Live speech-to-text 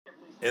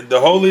in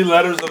the Holy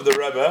Letters of the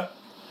Rebbe,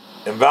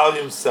 in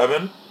volume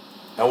 7,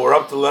 and we're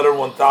up to letter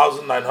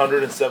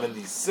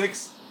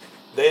 1976,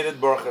 dated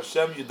Baruch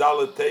Hashem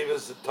Yudalet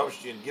Tevis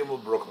Tavshin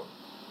Gimel, Brooklyn.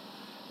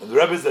 And the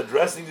Rebbe is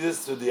addressing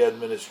this to the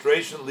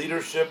administration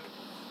leadership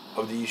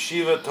of the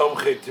Yeshiva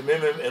Tomchei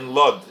Timimim in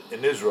Lod,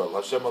 in Israel.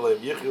 Hashem Aleim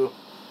Yichyu,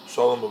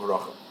 Shalom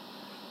Uvracha.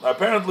 Now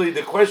apparently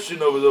the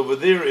question over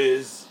there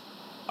is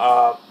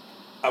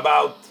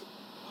about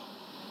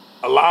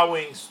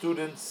allowing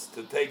students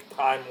to take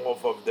time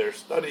off of their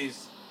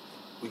studies.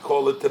 We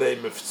call it today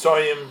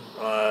miftzoyim,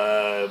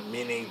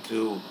 meaning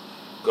to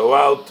go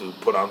out, to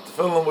put on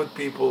tefillin with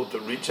people, to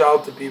reach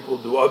out to people,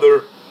 do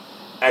other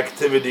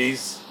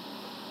activities.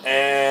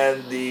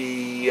 And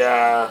the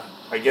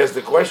I guess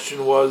the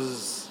question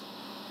was,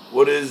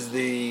 what is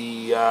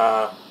the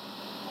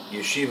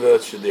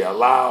yeshiva, should they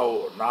allow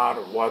or not,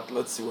 or what?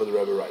 Let's see what the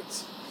Rebbe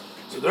writes.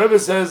 So the Rebbe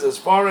says, as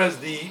far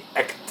as the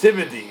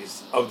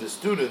activities of the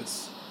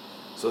students,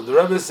 so the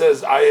Rebbe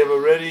says, I have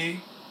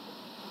already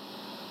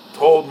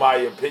told my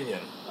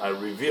opinion, I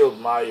revealed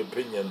my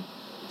opinion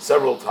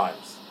several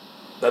times,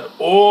 that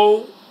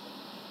all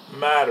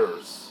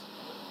matters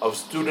of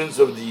students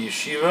of the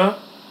yeshiva,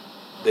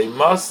 they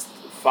must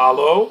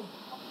follow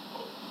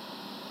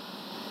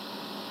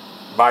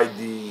by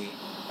the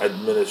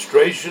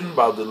administration,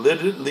 by the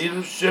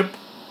leadership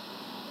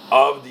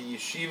of the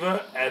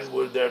yeshiva, and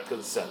with their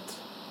consent.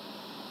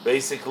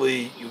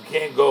 Basically, you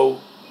can't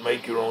go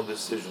make your own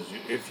decisions.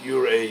 If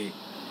you're a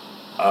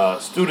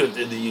student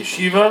in the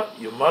yeshiva,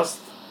 you must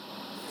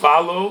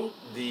follow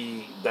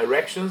the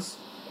directions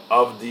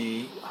of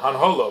the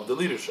Hanhola, of the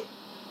leadership.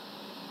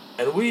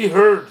 And we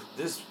heard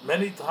this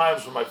many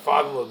times from my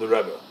father-in-law, the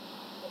Rebbe.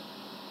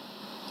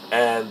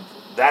 And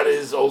that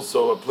is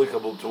also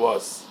applicable to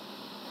us.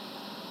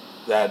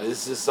 That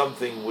this is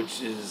something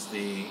which is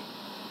the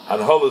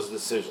Hanhola's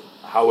decision.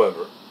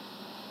 However,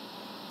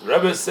 the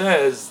Rebbe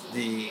says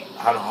the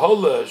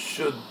Hanhola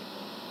should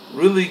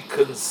really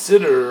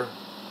consider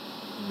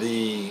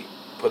the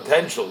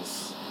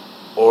potentials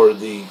or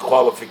the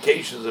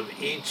qualifications of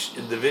each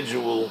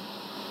individual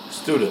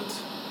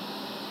student.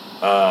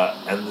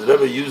 And the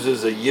Rebbe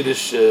uses a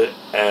Yiddish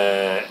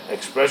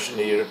expression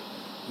here,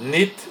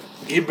 nit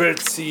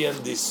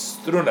iberziehen die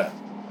Strune.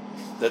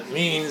 That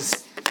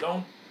means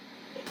don't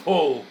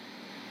pull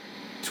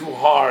too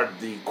hard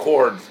the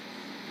cord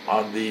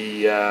on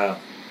the,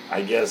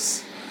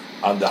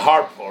 on the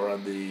harp or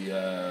on the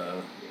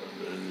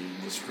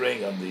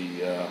string on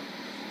the.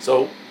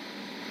 So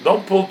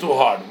don't pull too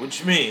hard,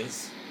 which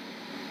means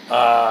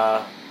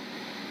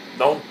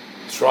don't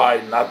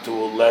try not to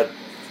let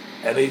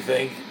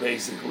anything.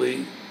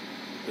 Basically,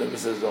 the Rebbe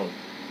says don't.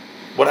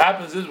 What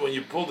happens is when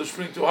you pull the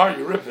string too hard,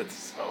 you rip it.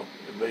 So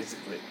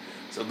basically,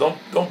 so don't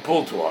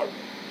pull too hard.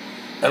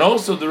 And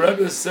also the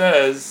Rebbe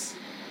says,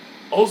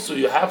 also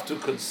you have to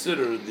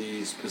consider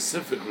the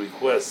specific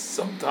requests.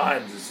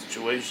 Sometimes the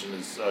situation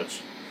is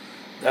such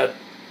that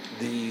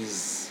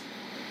these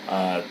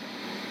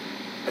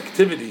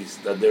activities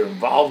that they're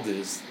involved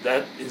in,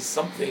 that is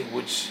something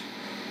which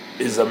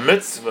is a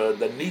mitzvah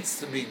that needs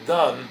to be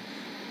done,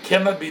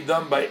 cannot be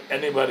done by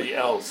anybody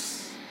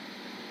else.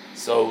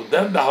 So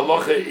then the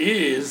halacha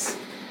is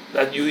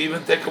that you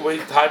even take away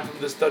time from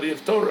the study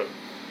of Torah.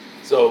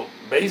 So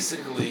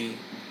basically,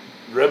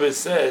 Rebbe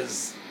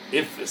says,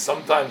 if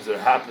sometimes there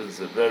happens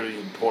a very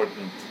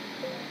important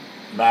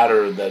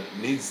matter that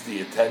needs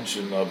the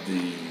attention of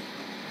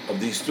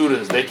these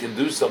students, they can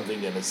do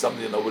something and it's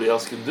something that nobody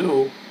else can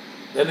do,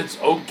 then it's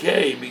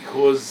okay,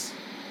 because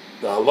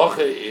the halacha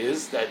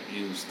is that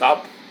you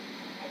stop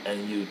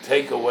and you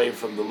take away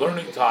from the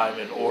learning time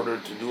in order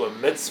to do a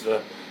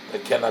mitzvah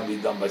that cannot be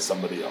done by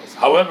somebody else.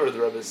 However, the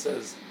Rebbe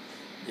says,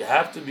 you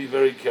have to be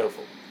very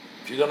careful.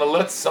 If you're going to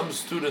let some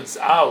students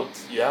out,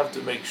 you have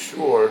to make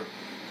sure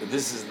that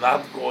this is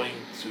not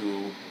going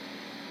to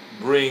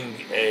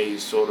bring a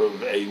sort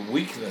of a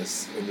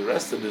weakness in the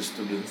rest of the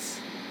students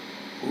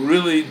who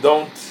really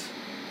don't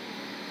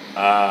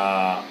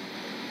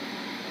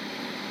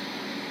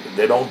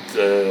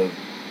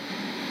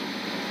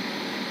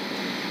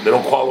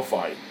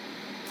qualify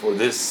for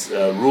this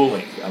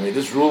ruling. I mean,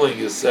 this ruling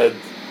is said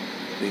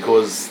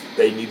because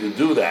they need to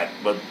do that,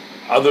 but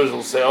others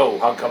will say, oh,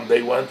 how come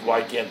they went,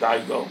 why can't I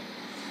go?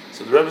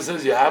 So the Rebbe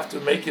says you have to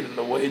make it in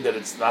a way that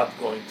it's not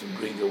going to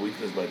bring a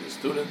weakness by the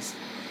students.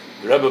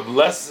 The Rebbe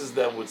blesses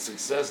them with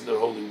success in their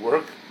holy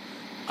work.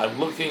 I'm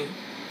looking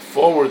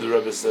forward, the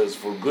Rebbe says,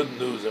 for good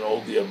news and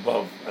all the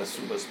above as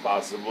soon as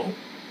possible.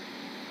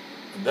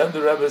 And then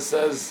the Rebbe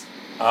says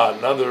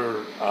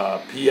another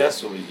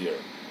P.S. over here,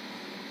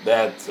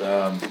 that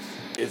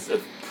it's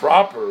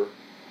proper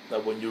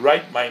that when you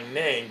write my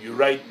name, you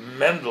write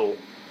Mendel,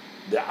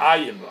 the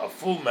ayin, a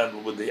full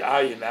Mendel with the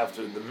ayin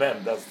after the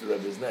mem. That's the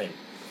Rebbe's name,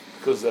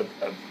 because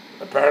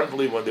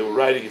apparently when they were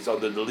writing, it's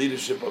under the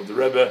leadership of the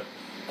Rebbe,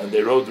 and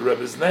they wrote the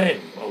Rebbe's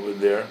name over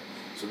there.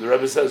 So the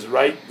Rebbe says,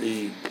 write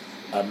the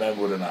mem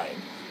with an ayin.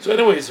 So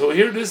anyway, so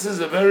here this is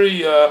a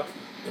very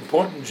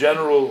important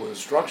general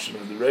instruction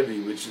of the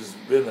Rebbe, which has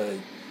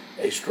been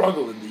a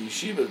struggle in the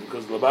yeshivas,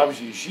 because the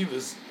Lubavitcher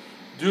yeshivas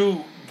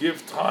do give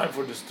time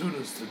for the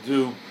students to do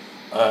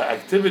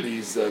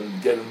activities and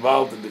get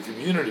involved in the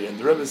community. And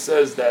the Rebbe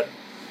says that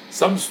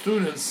some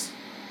students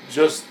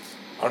just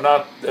are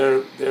not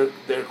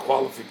their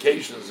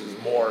qualifications is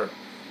more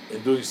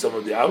in doing some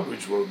of the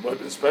outreach work,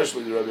 but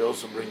especially the Rebbe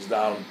also brings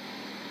down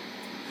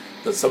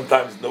that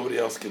sometimes nobody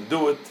else can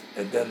do it,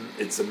 and then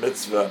it's a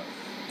mitzvah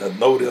that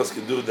nobody else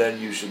can do, then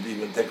you should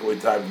even take away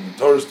time from the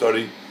Torah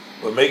study,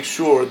 but make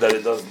sure that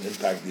it doesn't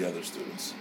impact the other students.